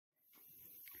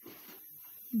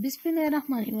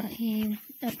Bismillahirrahmanirrahim.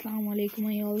 Assalamu alaikum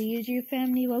my all YouTube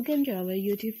family. Welcome to our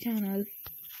YouTube channel.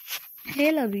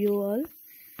 Hey love you all,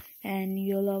 and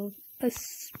you love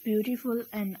us beautiful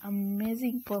and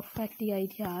amazing perfectly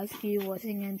ideas. Keep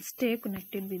watching and stay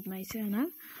connected with my channel.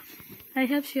 I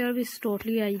have shared with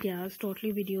totally ideas,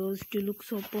 totally videos to look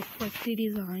so perfectly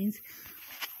designs.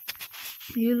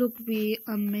 You look be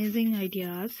amazing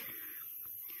ideas.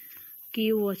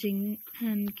 Keep watching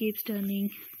and keep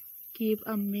turning. Keep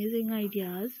amazing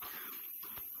ideas.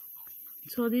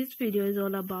 So this video is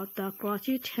all about the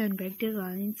crochet handbag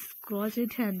designs, crochet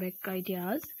handbag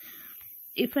ideas.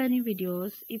 If any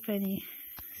videos, if any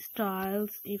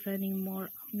styles, if any more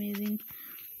amazing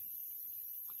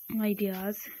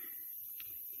ideas,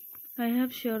 I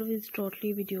have shared with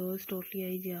totally videos, totally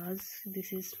ideas.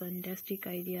 This is fantastic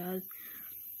ideas.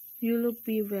 You look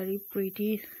be very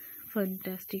pretty,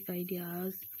 fantastic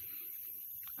ideas.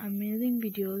 Amazing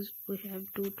videos. We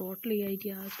have two totally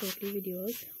ideas, totally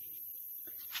videos.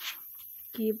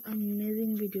 Keep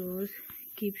amazing videos,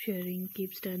 keep sharing,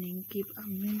 keep stunning, keep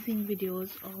amazing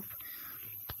videos of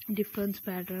different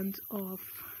patterns of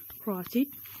crochet,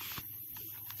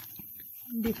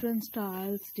 different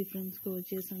styles, different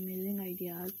crochet, amazing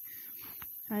ideas.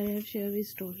 I have shared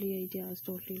with totally ideas,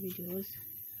 totally videos.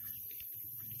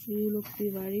 You look be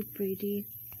very pretty,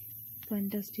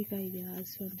 fantastic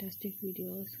ideas, fantastic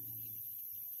videos.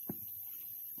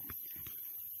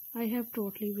 I have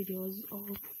totally videos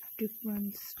of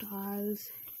different styles,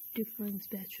 different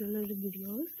spatula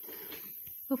videos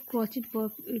of crochet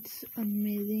work. It's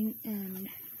amazing, and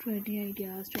 20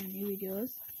 ideas, 20 videos.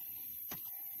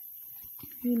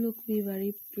 You look be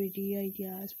very pretty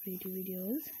ideas, pretty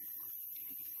videos,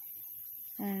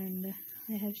 and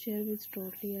I have shared with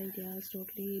totally ideas,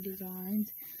 totally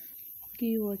designs.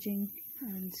 Keep watching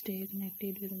and stay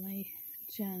connected with my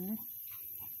channel.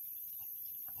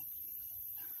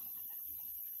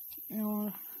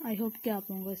 और I hope कि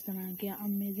आप लोगों को इस तरह के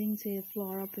amazing से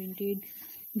flora printed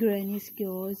granny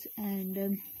स्क्योर्स and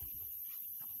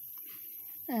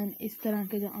इस तरह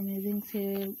के जो अमेजिंग से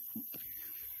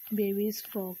babies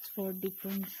frocks for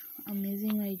different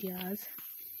amazing ideas.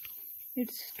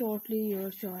 It's totally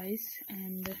your choice,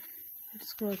 and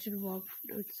it's crochet work.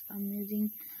 It's amazing,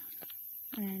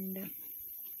 and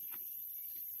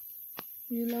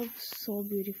you love so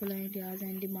beautiful ideas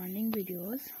and demanding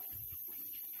videos.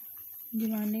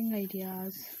 Demanding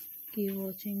ideas. Keep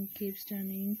watching, keep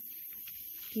stunning,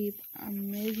 keep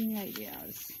amazing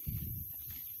ideas.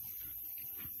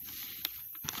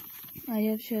 I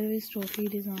have shared with totally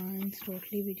designs,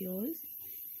 totally videos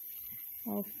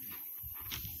of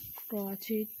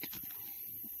crochet,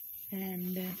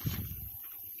 and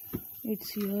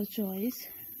it's your choice.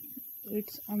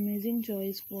 It's amazing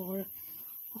choice for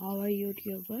our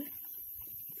YouTuber.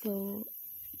 So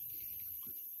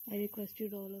I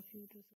requested all of you to